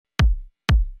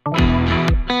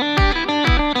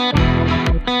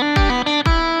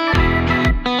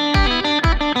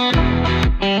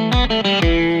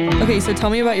so tell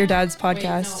me about your dad's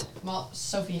podcast. Wait, no. Well,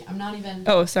 Sophie, I'm not even...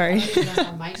 Oh, sorry. I don't even know if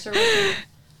our mics are working.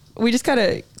 We just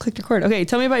gotta click record. Okay,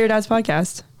 tell me about your dad's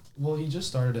podcast. Well, he just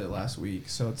started it last week,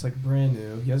 so it's like brand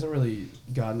new. He hasn't really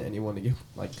gotten anyone to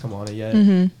come on it yet.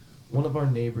 Mm-hmm. One of our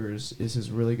neighbors is his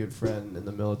really good friend in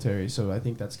the military, so I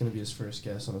think that's going to be his first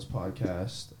guest on his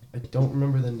podcast. I don't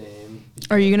remember the name.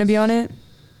 Are you gonna be on it?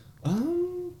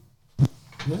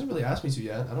 He hasn't really asked me to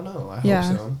yet. I don't know. I hope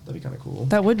so. That'd be kind of cool.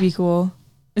 That would be cool.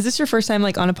 Is this your first time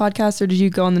like on a podcast, or did you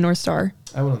go on the North Star?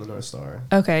 I went on the North Star.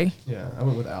 Okay. Yeah, I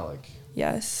went with Alec.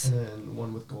 Yes. And then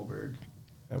one with Goldberg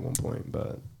at one point,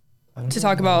 but I don't To know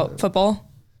talk about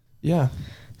football? Yeah.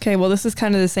 Okay, well, this is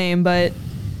kind of the same, but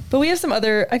we have some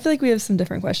other, I feel like we have some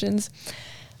different questions.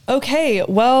 Okay,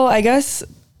 well, I guess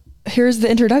here's the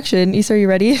introduction. Issa, are you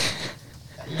ready?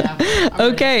 Yeah.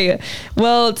 Okay, ready.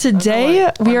 Well,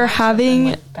 today we are having...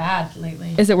 Been, like, bad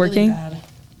lately. Is it working? Really bad.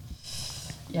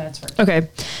 Yeah, it's working. Okay.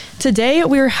 Today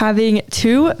we're having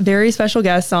two very special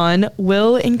guests on,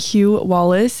 Will and Q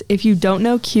Wallace. If you don't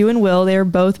know Q and Will, they are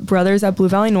both brothers at Blue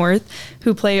Valley North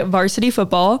who play varsity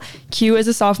football. Q is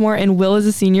a sophomore and Will is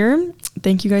a senior.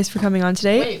 Thank you guys for coming on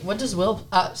today. Wait, what does Will...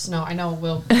 no, I know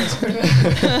Will plays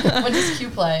quarterback. What does Q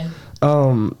play?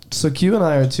 So Q and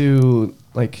I are two...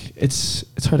 Like, it's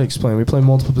hard to explain. We play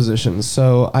multiple positions.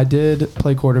 So I did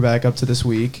play quarterback up to this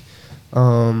week.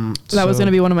 That was going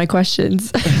to be one of my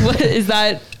questions. What is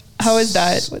that? How is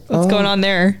that? What's going on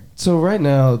there? So right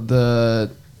now the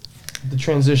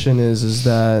transition is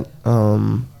that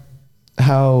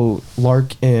how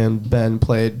Lark and Ben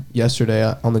played yesterday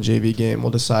on the JV game will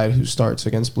decide who starts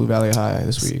against Blue Valley High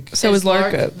this week. So is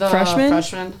Lark a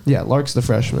freshman? Yeah, Lark's the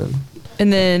freshman.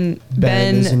 And then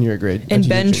Ben is in your grade. And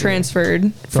Ben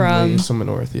transferred from Summit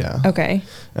North, yeah. Okay.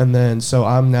 And then so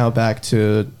I'm now back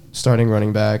to starting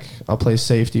running back. I'll play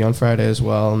safety on Friday as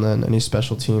well, and then any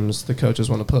special teams the coaches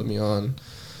want to put me on.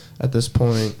 At this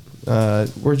point,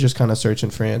 we're just kind of searching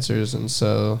for answers, and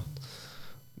so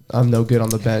I'm no good on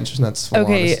the bench, and that's full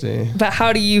honesty. But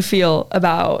how do you feel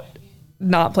about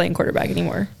not playing quarterback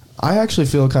anymore? I actually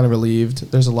feel kind of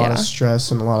relieved. There's a lot of stress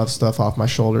and a lot of stuff off my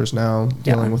shoulders now,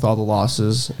 dealing with all the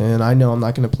losses. And I know I'm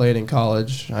not going to play it in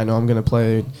college. I know I'm going to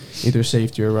play either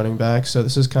safety or running back. So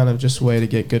this is kind of just a way to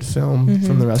get good film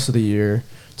from the rest of the year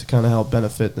to kind of help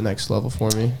benefit the next level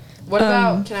for me. What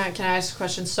about, can I ask a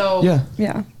question? So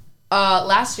yeah.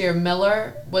 Last year,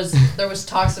 there was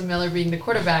talks of Miller being the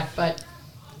quarterback, but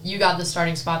you got the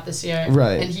starting spot this year.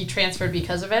 Right. And he transferred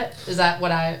because of it? Do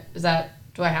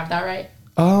I have that right?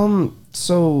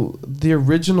 So the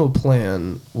original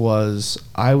plan was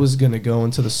I was going to go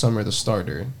into the summer the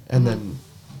starter, and then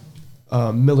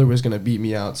Miller was going to beat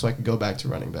me out so I could go back to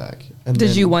running back. And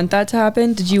did you want that to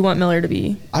happen? Did you want Miller to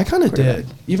be? I kind of did.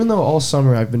 Even though all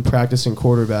summer I've been practicing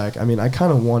quarterback, I mean, I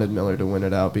kind of wanted Miller to win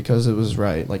it out because it was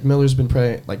right. Like, Miller's been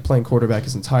playing quarterback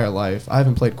his entire life. I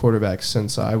haven't played quarterback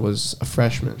since I was a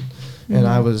freshman, and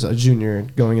I was a junior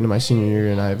going into my senior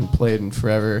year, and I haven't played in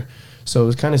forever. So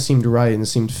it kind of seemed right and it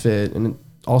seemed fit, and it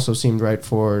also seemed right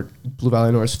for Blue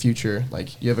Valley North's future.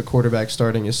 Like, you have a quarterback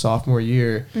starting his sophomore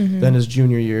year, then his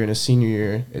junior year and his senior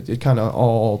year. It kind of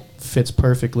all fits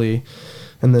perfectly.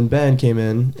 And then Ben came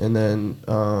in, and then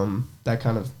that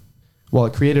kind of,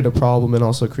 it created a problem and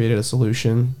also created a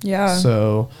solution. Yeah.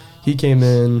 So he came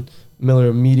in. Miller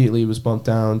immediately was bumped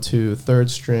down to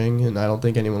third string, and I don't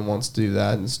think anyone wants to do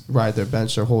that and ride their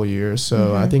bench their whole year.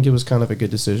 So I think it was kind of a good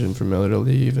decision for Miller to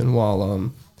leave. And while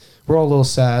we're all a little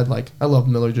sad, like, I love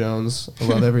Miller Jones. I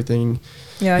love everything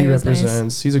he represents.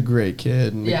 Nice. He's a great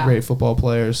kid and a great football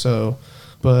player. So,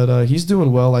 but he's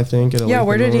doing well, I think. At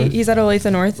Olathe North. He's at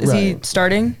Olathe North. Is he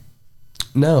starting?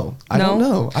 No, I don't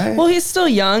know. Well, he's still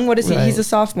young. What is he? He's a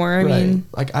sophomore. I mean,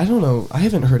 like, I don't know. I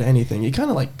haven't heard anything. He kind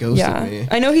of like ghosted me.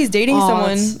 I know he's dating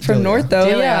someone from North though.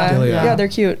 Delia. Yeah, they're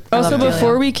cute. Also,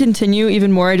 before we continue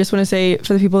even more, I just want to say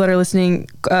for the people that are listening,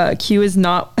 Q is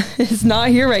not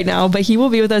here right now, but he will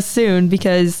be with us soon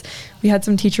because we had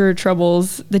some teacher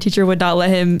troubles. The teacher would not let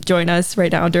him join us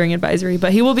right now during advisory,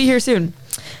 but he will be here soon.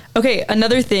 Okay,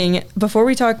 another thing, before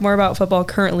we talk more about football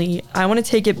currently, I want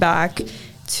to take it back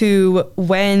to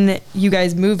when you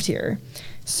guys moved here.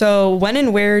 So when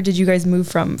and where did you guys move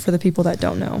from, for the people that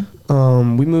don't know?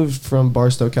 We moved from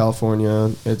Barstow,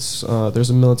 California. It's there's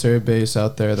a military base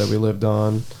out there that we lived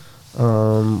on.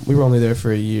 We were only there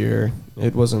for a year.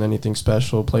 It wasn't anything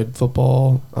special. Played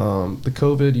football. The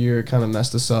COVID year kind of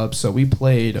messed us up, so we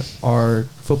played our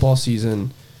football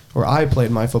season, or I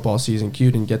played my football season.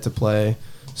 Q didn't get to play,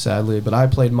 sadly, but I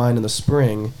played mine in the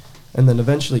spring, and then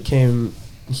eventually came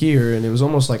here, and it was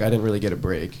almost like I didn't really get a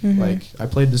break. Like, I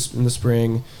played this in the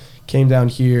spring. came down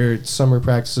here. Summer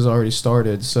practices already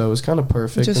started, so it was kind of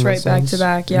perfect. Just in that right back to sense.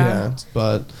 back, yeah.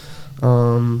 But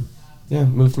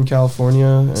moved from California.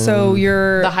 And So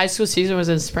The high school season was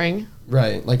in spring.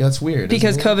 right, like that's weird.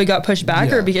 Because isn't it? COVID got pushed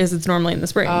back, or Yeah. because it's normally in the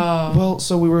spring? Well,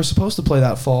 so we were supposed to play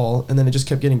that fall, and then it just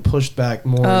kept getting pushed back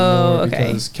more and more okay.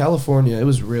 because California, it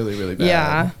was really, really bad.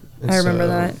 Yeah, And I remember so,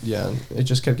 that. Yeah, it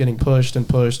just kept getting pushed and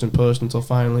pushed and pushed until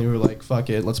finally we were like, fuck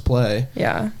it, let's play.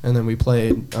 Yeah. And then we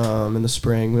played in the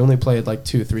spring. We only played like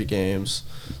 2-3 games,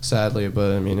 sadly,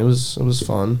 but I mean, it was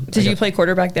fun. Did you play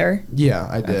quarterback there? Yeah,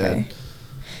 I did. Okay.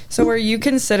 So were you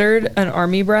considered an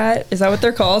Army brat? Is that what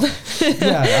they're called?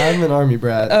 Yeah, I'm an Army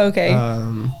brat. Oh, okay.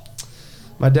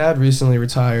 My dad recently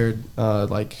retired,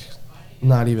 like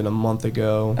not even a month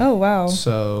ago. Oh, wow.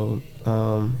 So,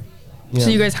 yeah. So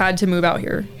you guys had to move out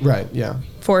here Right, yeah.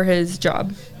 for his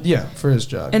job. Yeah, for his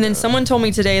job. And then yeah. someone told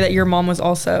me today that your mom was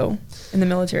also in the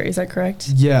military. Is that correct?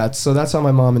 Yeah, so that's how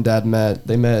my mom and dad met.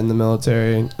 They met in the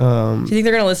military. Do you think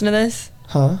they're going to listen to this?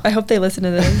 Huh? I hope they listen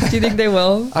to this. Do you think they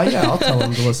will? Yeah, I'll tell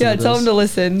them to listen Yeah, to tell this. them to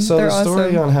listen. So They're the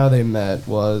story awesome. on how they met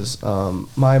was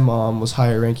my mom was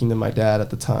higher ranking than my dad at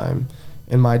the time.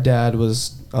 And my dad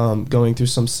was going through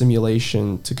some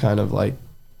simulation to kind of like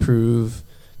prove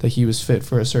that he was fit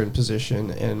for a certain position.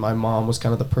 And my mom was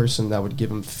kind of the person that would give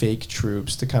him fake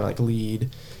troops to kind of like lead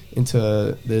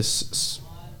into this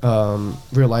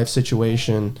real life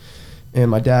situation.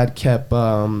 And my dad kept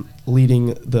leading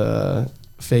the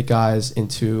fake guys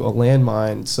into a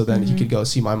landmine so then he could go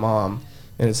see my mom.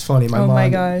 And it's funny, my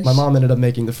mom ended up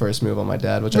making the first move on my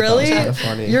dad, which Really? I thought was kind of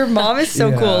funny. Your mom is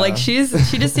so cool. Yeah. Like she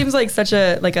just seems like such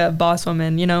a boss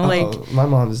woman, you know? Like my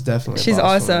mom is definitely a she's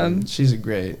boss awesome. woman. She's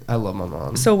I love my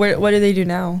mom. So what do they do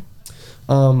now?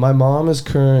 My mom is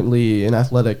currently an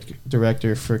athletic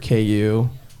director for KU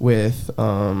with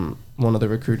one of the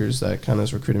recruiters that kind of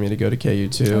is recruiting me to go to KU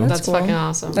too. Oh, That's cool. fucking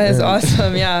awesome. That is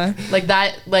awesome, yeah.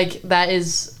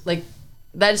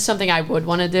 That is something I would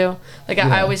want to do. Like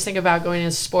I always think about going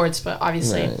into sports, but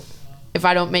obviously, Right. if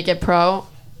I don't make it pro,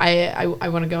 I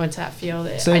want to go into that field.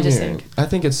 Same here. I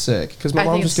think it's sick because my I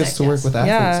mom think just it's gets sick, to work yes. with athletes.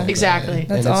 Yeah. all day. Exactly. And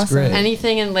That's it's awesome. great.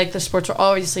 anything in like the sports.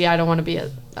 Obviously, I don't want to be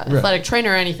an athletic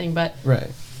trainer or anything, but Right.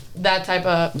 that type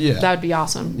of that would be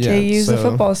awesome. Yeah, KU's a so-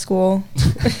 football school.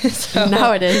 So-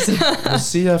 Now it is. We'll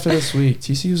see after this week.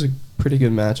 TCU's a pretty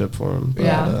good matchup for him. But,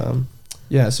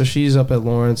 Yeah. so she's up at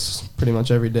Lawrence pretty much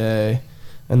every day.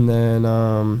 And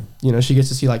then, she gets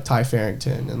to see like Ty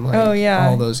Farrington and like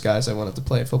all those guys that wanted to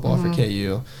play football for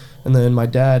KU. And then my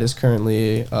dad is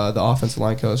currently the offensive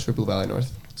line coach for Blue Valley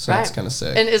North. So that's kind of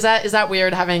sick. And is that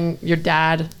weird having your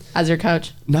dad as your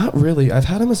coach? Not really. I've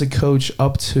had him as a coach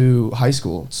up to high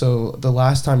school. So the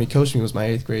last time he coached me was my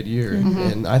 8th grade year,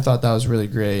 and I thought that was really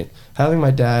great. Having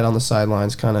my dad on the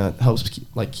sidelines kind of helps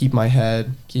keep my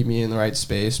head, keep me in the right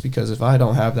space, because if I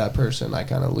don't have that person, I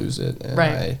kind of lose it, and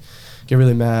I get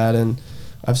really mad. And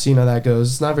I've seen how that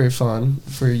goes. It's not very fun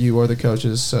for you or the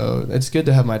coaches, so it's good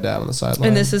to have my dad on the sideline.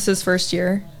 And this is his first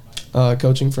year?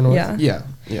 Coaching for North? Yeah.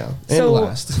 And so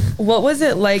last. What was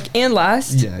it like? And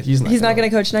last? Yeah, he's not going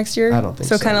to coach next year? I don't think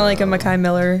so. So kind of like a Makai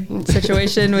Miller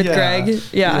situation with Greg?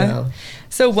 Yeah.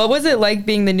 So what was it like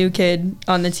being the new kid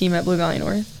on the team at Blue Valley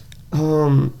North?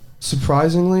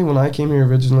 Surprisingly, when I came here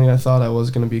originally, I thought I was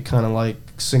going to be kind of like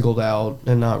singled out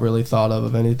and not really thought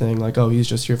of anything like, oh, he's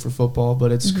just here for football.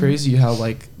 But it's crazy how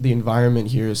like the environment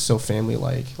here is so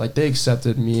family-like. Like they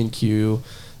accepted me and Q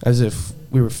as if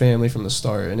we were family from the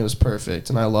start, and it was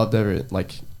perfect. And I loved it.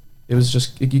 Like it was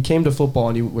just, you came to football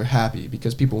and you were happy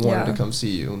because people wanted to come see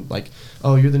you. And like,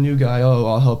 oh, you're the new guy. Oh,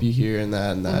 I'll help you here and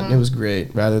that and that. And it was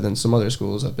great, rather than some other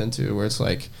schools I've been to where it's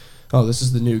like, oh, this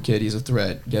is the new kid. He's a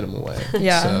threat. Get him away.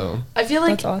 Yeah. So I feel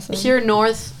like awesome. here in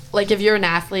North, like if you're an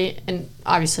athlete, and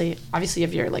obviously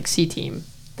if you're like C team,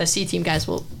 the C team guys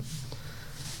will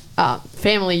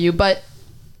family you. But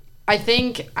I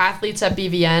think athletes at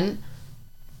BVN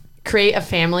create a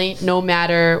family no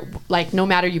matter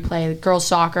you play girls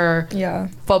soccer,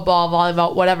 football,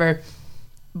 volleyball, whatever.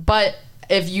 But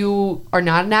if you are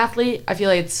not an athlete, I feel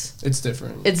like it's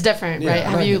different. It's different, Yeah, right?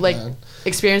 Have you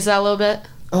experienced that a little bit?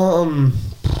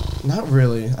 Not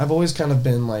really. I've always kind of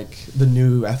been like the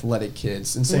new athletic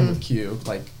kids, and same with Q,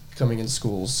 like coming in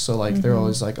schools. So like they're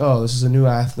always like, oh, this is a new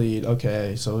athlete.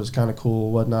 Okay, so it's kind of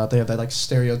cool, whatnot. They have that like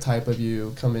stereotype of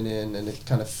you coming in, and it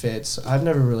kind of fits. I've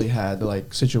never really had the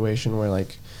like situation where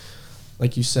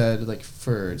like you said, like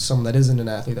for someone that isn't an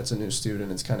athlete, that's a new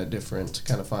student, it's kind of different to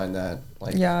kind of find that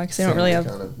like because they don't really have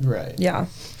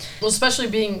Well, especially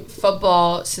being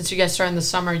football, since you guys started in the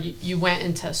summer, you went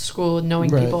into school knowing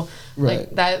people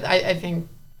like that. I think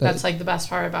That's like the best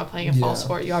part about playing a fall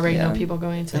sport. You already know people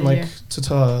going into and the like year.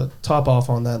 to top off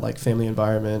on that like family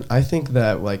environment, I think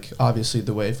that like obviously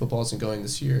the way football isn't going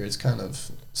this year is kind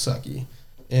of sucky.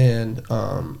 And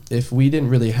if we didn't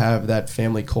really have that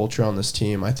family culture on this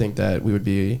team, I think that we'd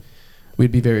be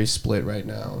very split right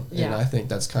now. Yeah. And I think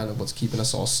that's kind of what's keeping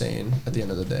us all sane at the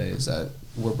end of the day, is that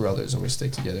we're brothers and we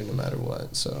stick together no matter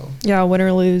what. So yeah, win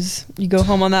or lose, you go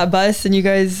home on that bus and you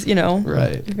guys,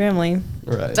 right, your family.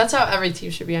 Right. That's how every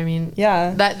team should be. I mean,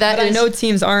 yeah, that I know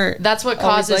teams aren't. That's what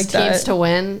causes like teams to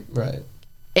win, right,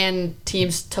 and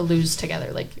teams to lose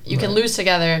together. Like you can lose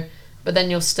together, but then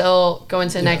you'll still go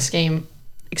into the next game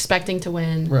expecting to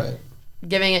win, right,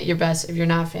 giving it your best. If you're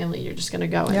not family, you're just gonna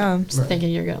go in just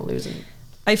thinking you're gonna lose it.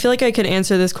 I feel like I could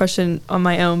answer this question on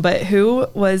my own, but who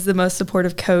was the most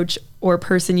supportive coach or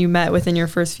person you met within your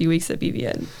first few weeks at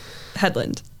BVN?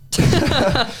 Headland.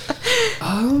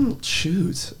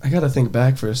 Shoot. I gotta think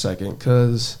back for a second,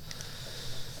 because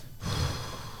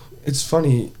it's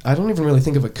funny. I don't even really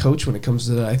think of a coach when it comes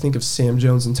to that. I think of Sam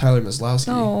Jones and Tyler Maslowski.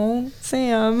 Oh,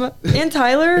 Sam. And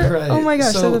Tyler? Right. Oh my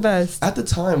gosh, so they're the best. At the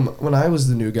time, when I was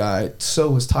the new guy, so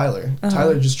was Tyler.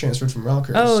 Tyler just transferred from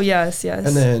Rockhurst. Oh, yes. And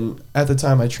then at the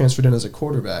time, I transferred in as a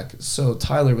quarterback. So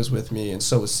Tyler was with me, and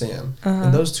so was Sam.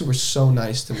 And those two were so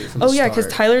nice to me from the start. Oh, yeah, because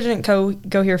Tyler didn't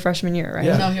go here freshman year, right?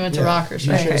 Yeah. No, he went to Rockhurst. He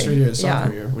transferred here his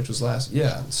sophomore year, which was last.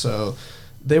 Yeah, so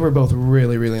they were both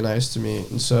really, really nice to me.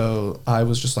 And so I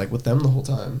was just like with them the whole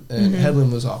time. And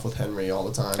Headland was off with Henry all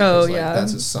the time. Oh, like, yeah.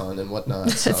 That's his son and whatnot.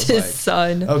 That's so I was his like,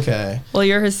 son. Okay. Well,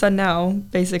 you're his son now,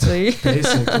 basically.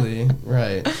 Basically,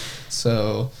 right.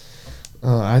 So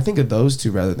I think of those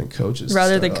two rather than coaches.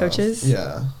 Rather than coaches?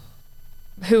 Yeah.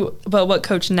 But what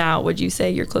coach now would you say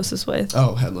you're closest with?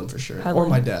 Oh, Headland for sure. Headland. Or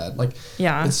my dad. Like,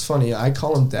 yeah. It's funny. I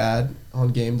call him Dad on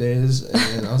game days,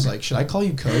 and I was like, should I call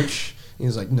you Coach? And he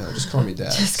was like, no, just call me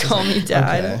Dad. Just call me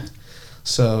Dad. Okay.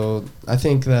 So I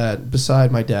think that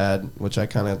beside my dad, which I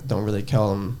kind of don't really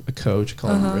call him a coach,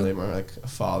 call him really more like a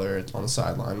father on the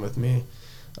sideline with me,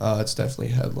 it's definitely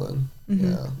Headland.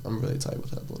 Yeah, I'm really tight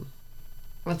with Headland.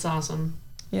 That's awesome.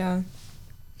 Yeah.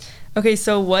 Okay,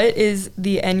 so what is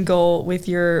the end goal with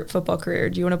your football career?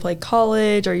 Do you want to play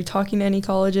college? Are you talking to any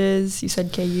colleges? You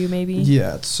said KU maybe?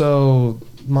 Yeah, so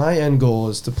my end goal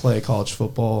is to play college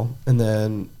football, and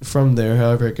then from there,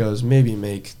 however it goes, maybe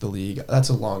make the league. That's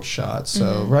a long shot.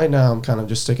 So right now I'm kind of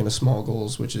just sticking to small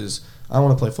goals, which is I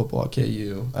want to play football at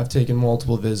KU. I've taken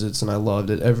multiple visits, and I loved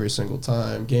it every single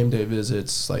time. Game day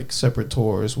visits, like separate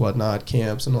tours, whatnot,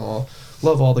 camps and all.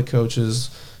 Love all the coaches.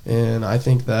 And I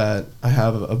think that I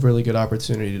have a really good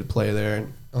opportunity to play there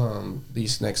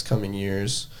these next coming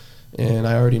years. And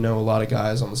I already know a lot of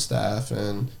guys on the staff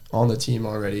and on the team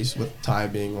already, with Ty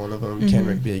being one of them,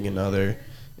 Kenrick being another.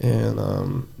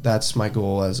 And that's my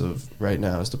goal as of right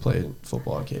now, is to play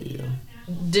football at KU.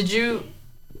 Did you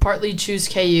partly choose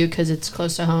KU because it's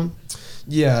close to home?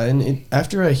 Yeah, and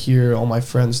after I hear all my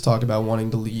friends talk about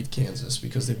wanting to leave Kansas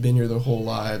because they've been here their whole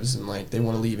lives and like they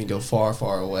want to leave and go far,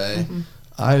 far away,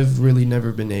 I've really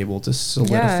never been able to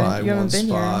solidify one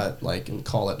spot like and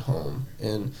call it home.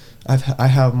 And I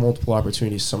have multiple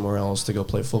opportunities somewhere else to go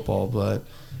play football, but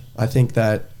I think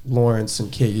that Lawrence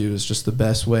and KU is just the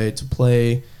best way to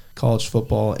play college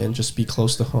football and just be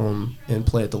close to home and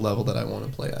play at the level that I want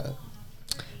to play at.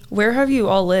 Where have you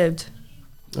all lived?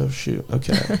 Oh, shoot.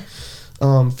 Okay.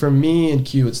 For me and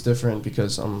Q, it's different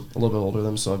because I'm a little bit older than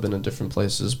them, so I've been in different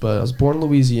places. But I was born in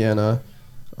Louisiana,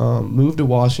 moved to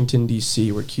Washington,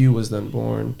 D.C., where Q was then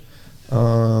born,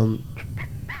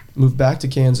 moved back to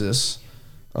Kansas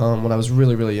when I was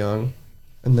really, really young,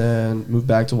 and then moved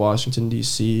back to Washington,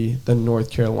 D.C., then North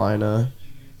Carolina.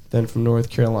 Then from North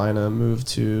Carolina, moved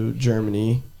to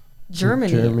Germany.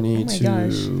 Germany to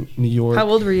gosh. New York. How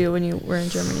old were you when you were in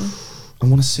Germany? I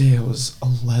want to say I was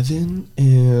 11,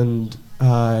 and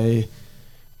I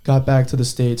got back to the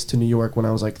States, to New York, when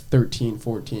I was like 13,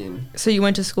 14. So you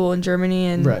went to school in Germany?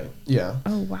 And Right, yeah.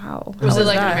 Oh, wow. Was it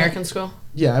like an American school?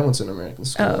 Yeah, I went to an American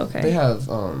school. Oh, okay. They have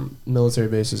military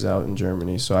bases out in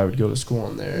Germany, so I would go to school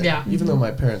in there. Yeah. Even though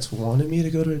my parents wanted me to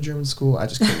go to a German school, I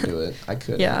just couldn't do it. I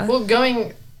couldn't. Yeah. Well,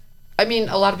 I mean,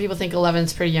 a lot of people think 11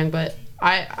 is pretty young, but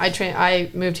I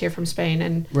moved here from Spain,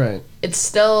 and Right. it's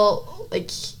still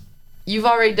like you've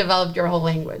already developed your whole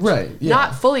language. Right, yeah.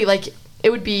 Not fully. Like it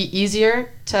would be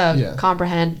easier to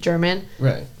comprehend German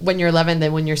Right. when you're 11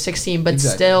 than when you're 16, but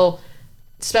Exactly. still,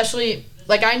 especially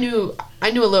like I knew a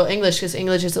little English because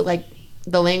English is like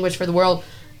the language for the world,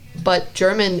 but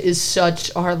German is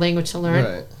such a hard language to learn.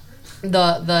 Right.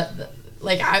 The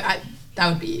like I that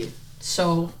would be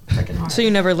so freaking hard. So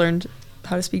you never learned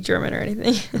how to speak German or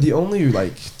anything. The only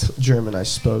like German I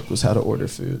spoke was how to order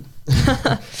food.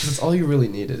 That's all you really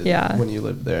needed when you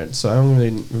lived there. So I don't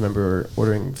really remember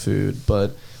ordering food,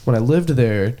 but when I lived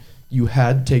there, you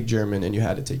had to take German and you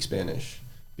had to take Spanish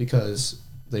because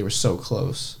they were so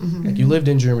close. Mm-hmm. Like you lived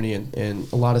in Germany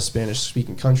and a lot of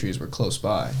Spanish-speaking countries were close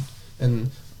by.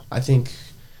 And I think,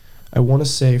 I want to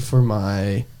say for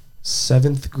my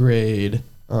 7th grade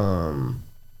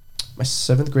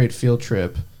field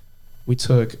trip, we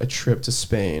took a trip to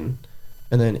Spain.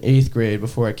 And then 8th grade,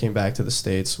 before I came back to the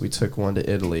States, we took one to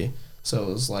Italy. So it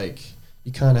was like,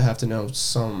 you kind of have to know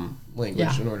some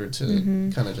language in order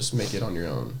to kind of just make it on your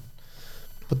own.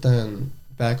 But then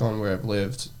back on where I've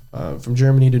lived, from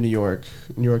Germany to New York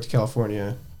to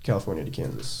California, California to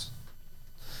Kansas.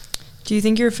 Do you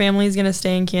think your family is going to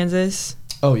stay in Kansas?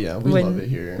 Oh, yeah. We love it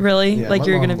here. Really? Yeah, like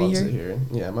you're going to be here?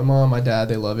 Yeah, my mom, my dad,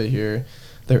 they love it here.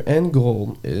 Their end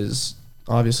goal is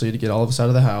obviously to get all of us out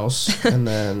of the house. And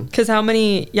then... Because how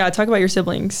many... Yeah, talk about your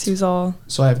siblings. Who's all...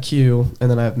 So I have Q, and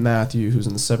then I have Matthew, who's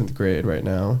in the 7th grade right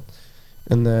now.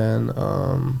 And then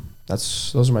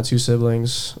those are my 2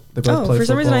 siblings. They both play for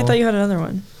some reason I thought you had another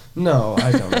one. No,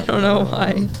 I don't. I don't know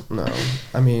why. No.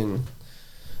 I mean,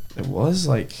 it was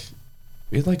like...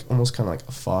 We had like almost kind of like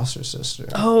a foster sister.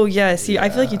 Oh, yes. I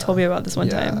feel like you told me about this one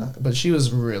time. But she was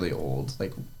really old.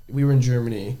 Like, we were in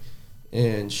Germany,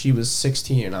 and she was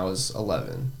 16 and I was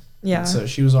 11. Yeah. And so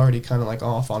she was already kind of like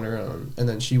off on her own. And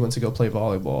then she went to go play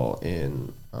volleyball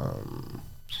in, I want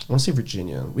to say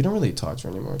Virginia. We don't really talk to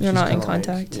her anymore. You're not in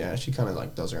contact. Yeah, she kind of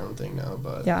like does her own thing now.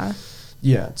 But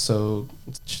yeah, so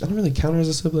I don't really count her as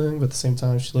a sibling, but at the same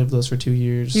time, she lived with us for 2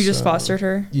 years. You just fostered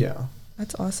her? Yeah.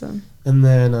 That's awesome. And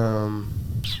then,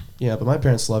 but my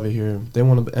parents love it here. They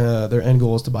want to. Their end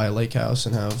goal is to buy a lake house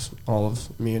and have all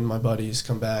of me and my buddies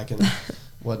come back and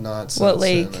whatnot. So what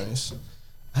lake? So nice.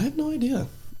 I have no idea.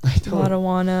 I don't.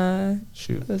 Lotawana.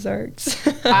 Shoot. Ozarks.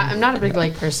 I'm not a big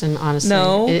lake person, honestly.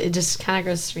 No. It just kind of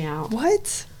grosses me out.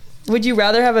 What? Would you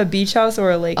rather have a beach house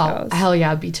or a lake house? Oh, hell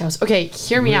yeah, a beach house. Okay,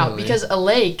 hear me out. Because a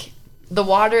lake, the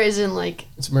water isn't like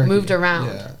moved around.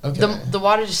 Yeah. Okay. The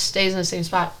water just stays in the same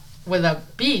spot. With a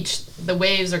beach, the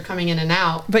waves are coming in and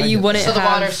out. But you wouldn't So the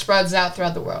water spreads out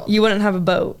throughout the world. You wouldn't have a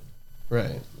boat.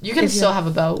 Right. You can still have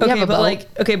a boat.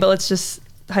 Okay, but let's just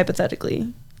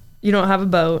hypothetically. You don't have a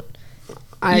boat.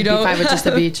 I'd be fine with just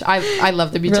the beach. I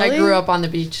love the beach. Really? I grew up on the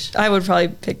beach. I would probably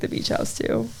pick the beach house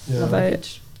too. Yeah.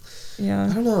 But,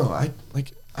 yeah. I don't know.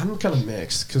 I'm kind of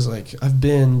mixed because like I've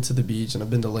been to the beach and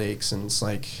I've been to lakes and it's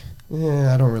like,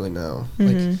 I don't really know.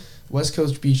 Like West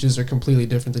Coast beaches are completely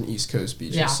different than East Coast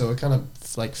beaches, so it kind of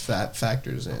like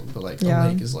factors in. But like a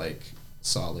lake is like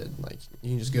solid. Like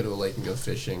you can just go to a lake and go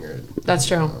fishing or. That's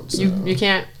true. You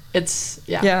can't. It's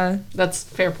Yeah. That's a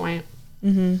fair point.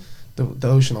 The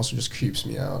ocean also just creeps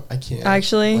me out. I can't.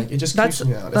 Actually, like, it just creeps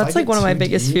me out. That's like one of my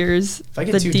biggest fears. If I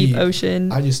get the too deep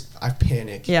ocean. I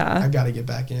panic. Yeah. I gotta get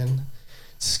back in.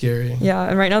 It's scary. Yeah,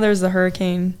 and right now there's the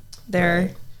hurricane there.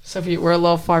 Right. Sophie, we're a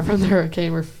little far from the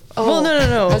hurricane. Well,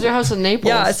 no. How's your house in Naples?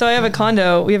 Yeah, so I have a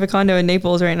condo. We have a condo in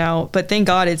Naples right now, but thank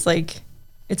God it's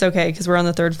okay because we're on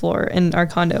the 3rd floor in our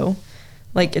condo.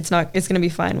 Like it's gonna be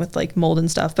fine with like mold and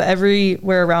stuff, but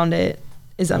everywhere around it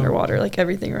is underwater, like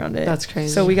everything around it. That's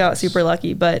crazy. So we got super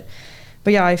lucky, but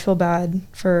yeah, I feel bad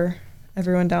for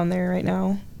everyone down there right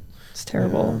now. It's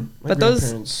terrible. My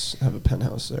grandparents have a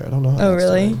penthouse there. I don't know how. Oh,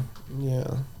 really? Done.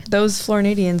 Yeah. Those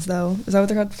Floridians, though, is that what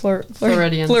they're called?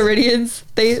 Floridians. Floridians.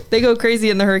 They go crazy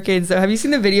in the hurricanes. So have you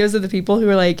seen the videos of the people who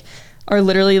are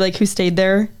literally like who stayed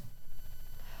there?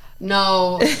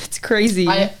 No. It's crazy.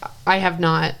 I have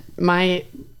not. My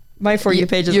For You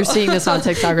page is. You're seeing this on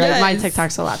TikTok, right? Yes. My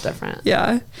TikTok's a lot different.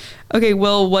 Yeah. Okay.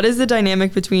 Well, what is the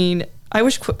dynamic between? I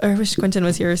wish Quentin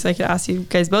was here so I could ask you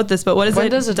guys both this. But when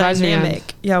does the dynamic?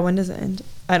 End? Yeah. When does it end?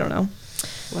 I don't know.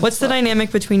 What's the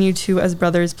dynamic between you two as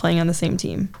brothers playing on the same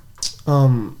team?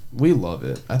 We love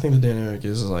it. I think the dynamic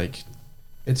is like,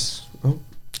 it's.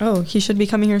 Oh, he should be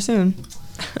coming here soon.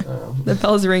 The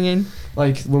bell's ringing.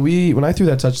 Like when I threw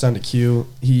that touchdown to Q,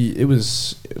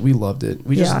 we loved it.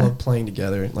 We just loved playing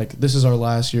together. Like this is our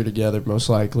last year together, most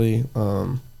likely.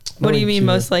 What do you mean,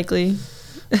 most likely?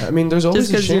 I mean, there's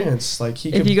always a chance. Like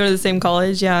if you go to the same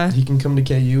college, he can come to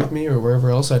KU with me or wherever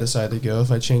else I decide to go if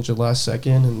I change the last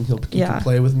second, and he can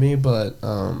play with me. But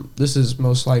this is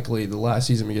most likely the last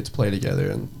season we get to play together,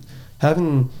 and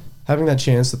having that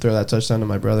chance to throw that touchdown to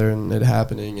my brother and it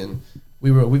happening, and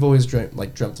we've always dreamt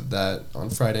of that on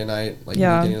Friday night,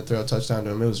 getting to throw a touchdown to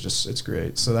him. It's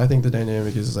great. So I think the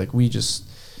dynamic is like we're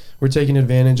taking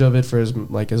advantage of it for as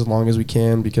long as we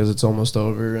can because it's almost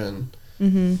over and.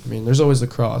 I mean, there's always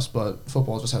lacrosse, but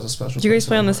football just has a special. Do you guys place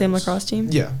play in on our the same hearts. lacrosse team?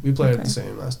 Yeah, we played at the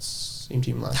same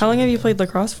team last year. How long have you yeah. played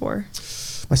lacrosse for?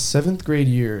 My 7th grade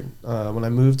year, when I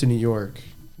moved to New York,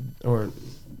 or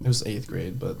it was 8th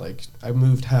grade, but like I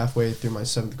moved halfway through my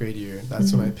 7th grade year.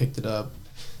 That's when I picked it up,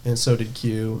 and so did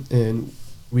Q. And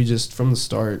we just, from the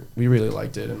start, we really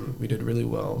liked it, and we did really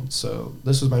well. So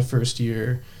this was my first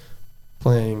year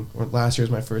playing, or last year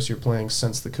was my first year playing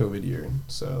since the COVID year.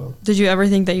 So Did you ever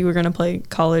think that you were going to play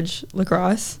college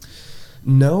lacrosse?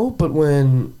 no, but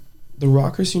when the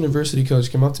Rockhurst University coach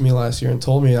came up to me last year and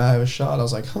told me I have a shot, I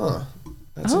was like, huh.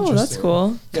 That's that's interesting.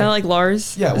 cool. Yeah. Kind of like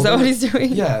Lars. Yeah, Is that what he's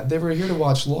doing? Yeah, they were here to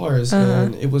watch Lars,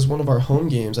 and it was one of our home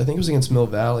games. I think it was against Mill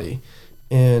Valley,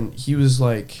 and he was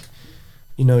like,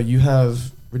 you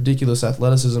have ridiculous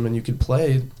athleticism, and you could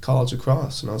play college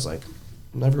lacrosse. And I was like,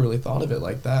 never really thought of it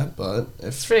like that, but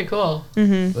It's pretty cool.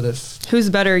 but if Who's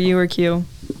better, you or Q?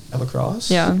 at lacrosse,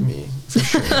 Yeah. me for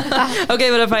sure. Okay,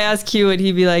 but if I ask Q, would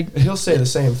he be like, He'll say the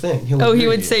same thing. He'll he agree.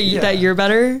 would say Yeah. that you're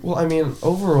better? Well, I mean,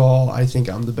 overall, I think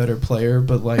I'm the better player,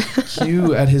 but like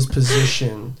Q at his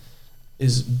position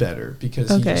is better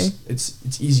because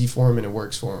it's easy for him and it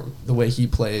works for him. The way he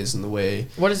plays and the way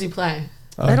What does he play?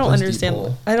 I don't plays understand. deep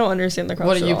ball. I don't understand lacrosse.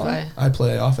 What do at you all. play? I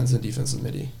play offense and defense and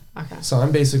midi. Okay. So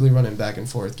I'm basically running back and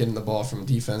forth, getting the ball from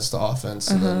defense to offense,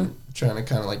 and then trying to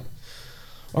kind of like.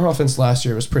 Our offense last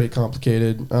year was pretty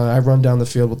complicated. I run down the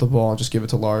field with the ball and just give it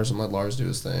to Lars and let Lars do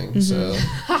his thing. So.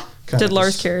 Did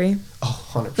Lars carry? Oh,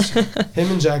 100%.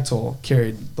 Him and Jack Toll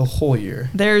carried the whole year.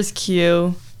 There's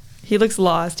Q. He looks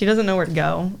lost. He doesn't know where to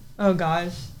go. Oh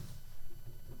gosh.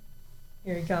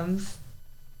 Here he comes.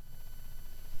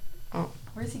 Oh,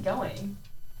 where's he going?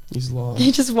 He's lost.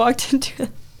 He just walked into You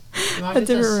a walked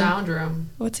into the different room. sound room.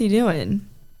 What's he doing?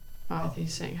 Oh, I think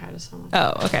he's saying hi to someone.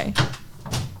 Oh, okay.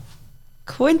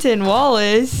 Quentin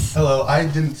Wallace. Hello, I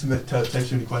didn't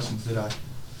text you any questions, did I?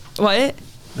 What?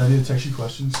 Did I need to text you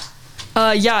questions?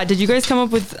 Yeah. Did you guys come up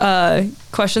with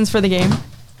questions for the game?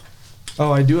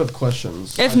 Oh, I do have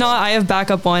questions. If not, I have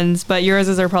backup ones, but yours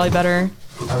are probably better.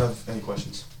 I don't have any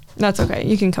questions. That's okay.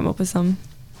 You can come up with some.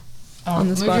 On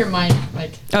the Move spot. your mic,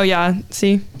 like. Oh yeah.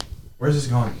 See, Where's this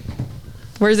going?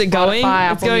 where's it going?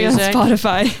 Spotify, It's Apple going Music. on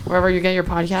Spotify. Wherever you get your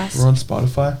podcasts. We're on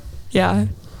Spotify. Yeah.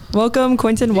 Welcome,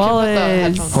 Quentin You can put the Wallace.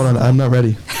 headphones Hold on, I'm not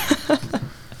ready.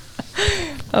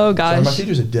 Oh Sorry, gosh. my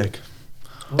teacher's a dick.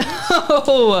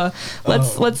 Oh,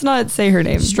 let's not say her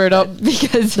name Straight up.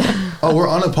 because Oh, we're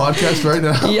on a podcast right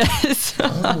now? yes.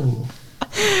 Oh.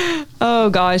 Oh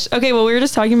gosh. Okay, well we were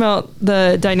just talking about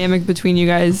the dynamic between you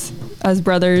guys as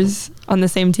brothers on the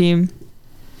same team.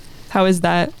 How is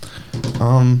that?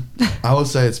 I would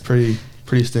say it's pretty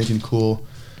stinking cool,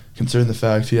 considering the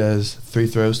fact he has 3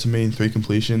 throws to me and 3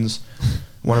 completions.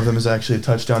 One of them is actually a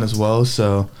touchdown as well,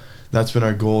 so that's been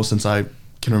our goal since I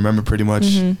can remember pretty much.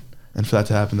 And for that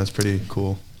to happen, that's pretty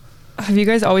cool. Have you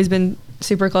guys always been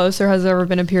super close, or has there ever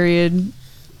been a period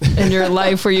in your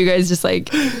life where you guys just like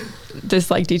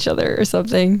disliked each other or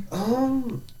something?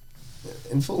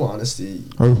 In full honesty,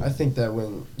 Oh. I think that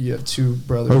when you have 2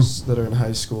 brothers that are in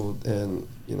high school and,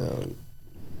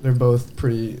 they're both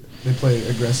they play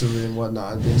aggressively and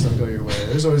whatnot and things don't go your way,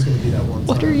 there's always going to be that one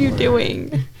What time are you where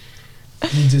doing?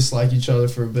 You dislike each other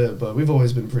for a bit, but we've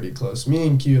always been pretty close. Me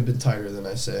and Q have been tighter than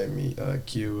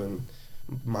Q and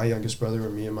my youngest brother, or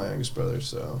me and my youngest brother,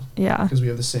 so. Yeah. Because we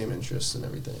have the same interests and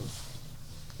everything.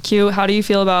 Q, how do you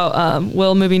feel about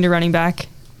Will moving to running back?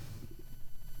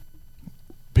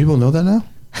 People know that now?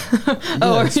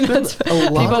 Oh, it's you know, been it's- a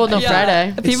lot. People know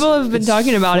Friday. People have been It's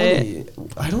talking about it. funny.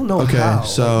 I don't know Okay, how.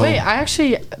 so Wait, I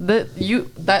actually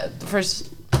first.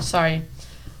 Sorry.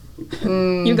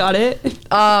 You got it.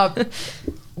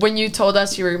 When you told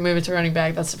us you were moving to running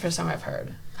back, that's the first time I've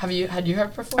heard. Had you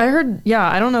heard before? I heard. Yeah,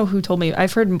 I don't know who told me.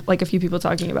 I've heard like a few people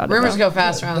talking about Rumors it. go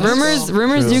fast around. That's- the school.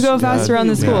 Rumors do go fast Yeah. around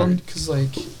the school. Because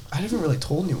I haven't really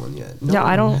told anyone yet. No Yeah,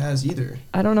 one I don't- has either.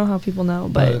 I don't know how people know,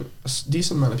 but A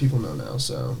decent amount of people know now.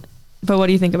 So what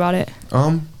do you think about it?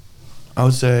 I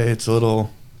would say it's a little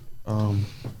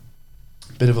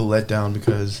bit of a letdown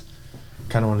because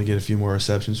I kind of want to get a few more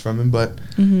receptions from him, but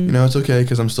it's okay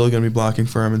because I'm still going to be blocking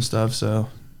for him and stuff, so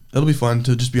it'll be fun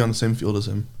to just be on the same field as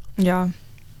him. Yeah.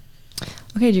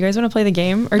 Okay, do you guys want to play the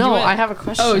game? Or do No, you want- I have a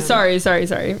question. Oh, sorry.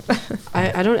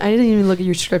 I didn't even look at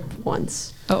your script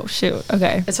once. Oh shoot.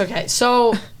 Okay. It's okay.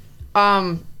 So,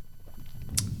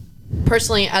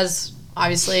 personally, as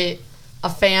obviously a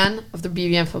fan of the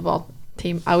BBM football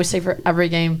team, I always say for every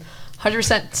game,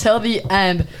 100% till the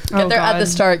end. Get Oh, there at the God.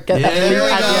 start. Get there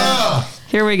at the end.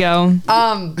 Here we go.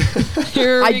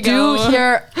 Here we I go. do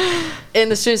hear in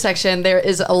the student section there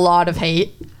is a lot of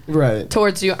hate. right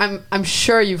towards you. I'm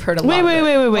sure you've heard a lot.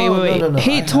 Wait. No,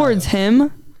 Hate towards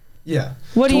him? Yeah.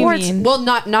 What do you mean? Well,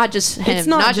 not just him, It's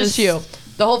not just you,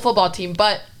 the whole football team,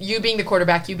 but you being the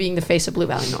quarterback, you being the face of Blue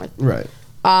Valley North. Right.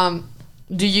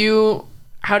 Do you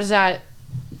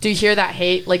hear that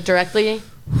hate like directly?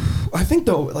 I think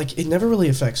though, like it never really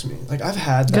affects me. Like I've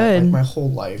had that like my whole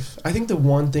life. I think the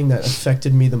one thing that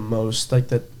affected me the most,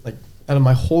 like out of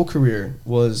my whole career,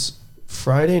 was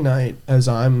Friday night as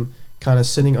I'm kind of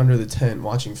sitting under the tent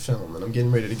watching film and I'm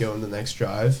getting ready to go in the next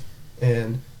drive,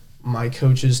 and my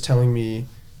coach is telling me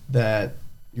that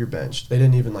you're benched. They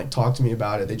didn't even like talk to me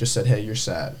about it. They just said, "Hey, you're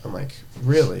sat." I'm like,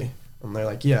 "Really?" And they're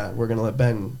like, "Yeah, we're gonna let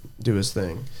Ben do his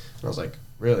thing." And I was like,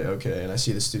 "Really? Okay." And I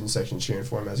see the student section cheering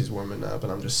for him as he's warming up,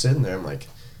 and I'm just sitting there. I'm like,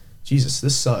 "Jesus,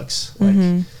 this sucks." Like,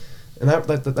 and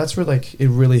that's where like it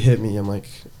really hit me. I'm like,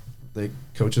 the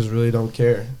coaches really don't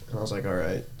care. And I was like, all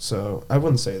right. So I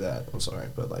wouldn't say that. I'm sorry,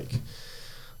 but like,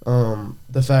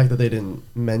 the fact that they didn't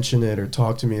mention it or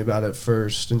talk to me about it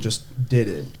first and just did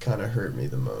it kind of hurt me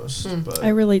the most. But I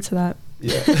relate to that.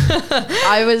 Yeah.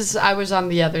 I was on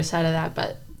the other side of that,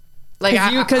 but like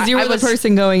because you were the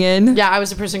person going in. Yeah, I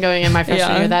was the person going in my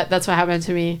freshman year. That's what happened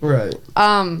to me. Right.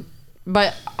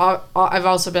 But I've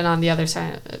also been on the other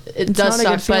side. It's does not suck. A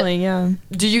good feeling, yeah.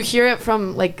 Do you hear it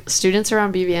from like students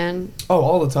around BVN? Oh,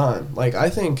 all the time. Like I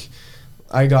think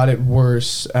I got it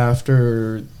worse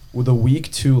after the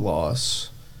week 2 loss.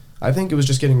 I think it was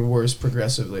just getting worse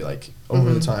progressively, like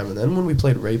over the time. And then when we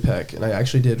played Ray-Pec, and I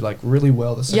actually did like really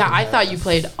well the second half. I thought you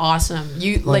played awesome.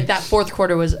 You like that fourth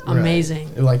quarter was amazing.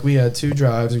 Right. Like we had 2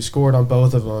 drives, we scored on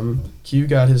both of them. Q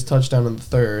got his touchdown in the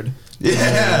third.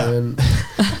 Yeah. And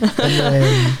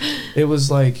then it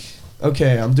was like,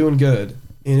 okay, I'm doing good.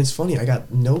 And it's funny, I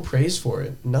got no praise for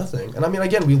it, nothing. And I mean,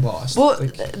 again, we lost. Well,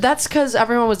 like, that's because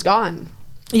everyone was gone.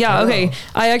 Yeah. Okay.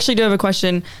 I actually do have a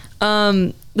question.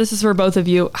 This is for both of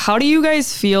you. How do you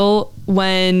guys feel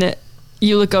when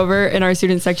you look over and our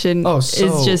student section is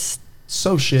just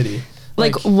so shitty?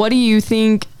 Like, what do you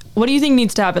think? What do you think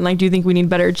needs to happen? Like, do you think we need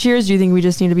better cheers? Do you think we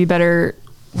just need to be better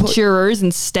cheerers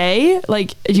and stay?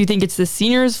 Like, do you think it's the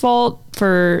seniors' fault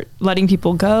for letting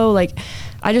people go? Like,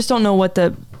 I just don't know what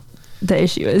the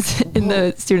issue is in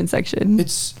the student section.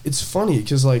 It's funny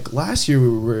because like last year we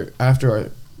were after our.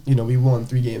 We won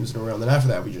 3 games in a row, and then after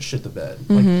that we just shit the bed.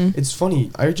 Like it's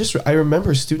funny. I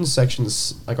remember student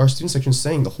sections, like our student section,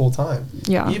 staying the whole time.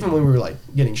 Yeah. Even when we were like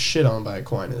getting shit on by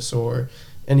Aquinas or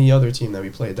any other team that we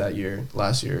played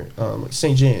last year, like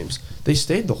St. James, they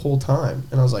stayed the whole time,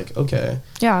 and I was like, okay.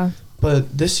 Yeah.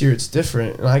 But this year it's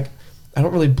different, and I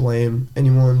don't really blame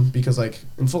anyone because like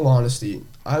in full honesty,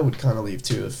 I would kind of leave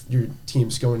too if your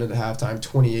team's going into halftime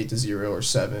 28-0 or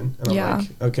 7, and I'm like,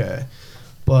 okay,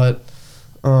 but.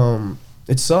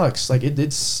 It sucks. Like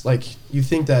it's like you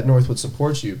think that North would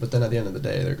support you, but then at the end of the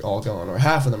day, they're all gone, or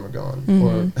half of them are gone,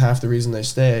 or half the reason they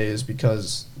stay is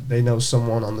because they know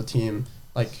someone on the team,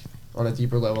 like on a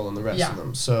deeper level than the rest of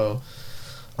them. So,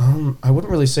 I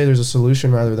wouldn't really say there's a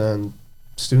solution rather than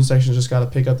student sections just got to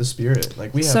pick up the spirit.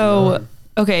 Like we have. So,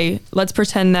 okay, let's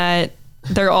pretend that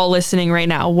they're all listening right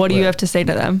now. What do you have to say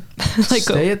to them? Like,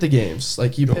 stay at the games.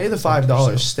 Like you pay the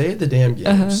 $5. Stay at the damn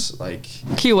games. Like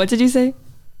Q, what did you say?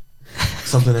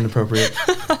 Something inappropriate.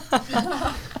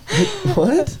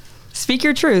 What? Speak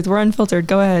your truth. We're unfiltered.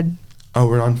 Go ahead. Oh,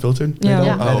 we're unfiltered?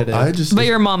 Yeah. But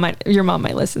your mom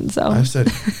might listen. So I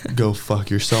said, go fuck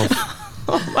yourself.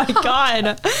 Oh my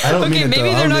God. I don't mean it, maybe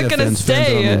they're not gonna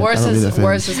stay. Worse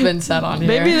has been said on here.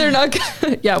 Maybe they're not.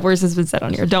 Yeah, worse has been said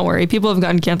on here. Don't worry. People have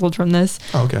gotten canceled from this.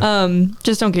 Oh, okay.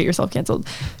 Just don't get yourself canceled.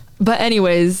 But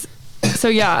anyways, so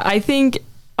yeah, I think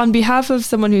on behalf of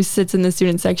someone who sits in the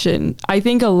student section, I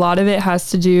think a lot of it has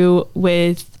to do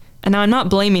with, and I'm not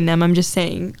blaming them. I'm just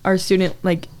saying our student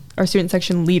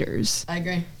section leaders. I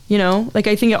agree. Like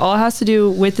I think it all has to do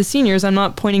with the seniors. I'm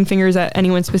not pointing fingers at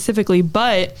anyone specifically,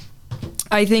 but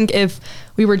I think if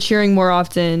we were cheering more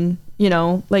often,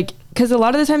 like, because a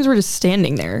lot of the times we're just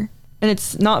standing there and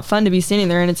it's not fun to be standing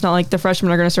there, and it's not like the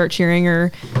freshmen are going to start cheering,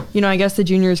 or, I guess the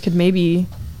juniors could maybe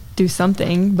do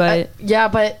something, but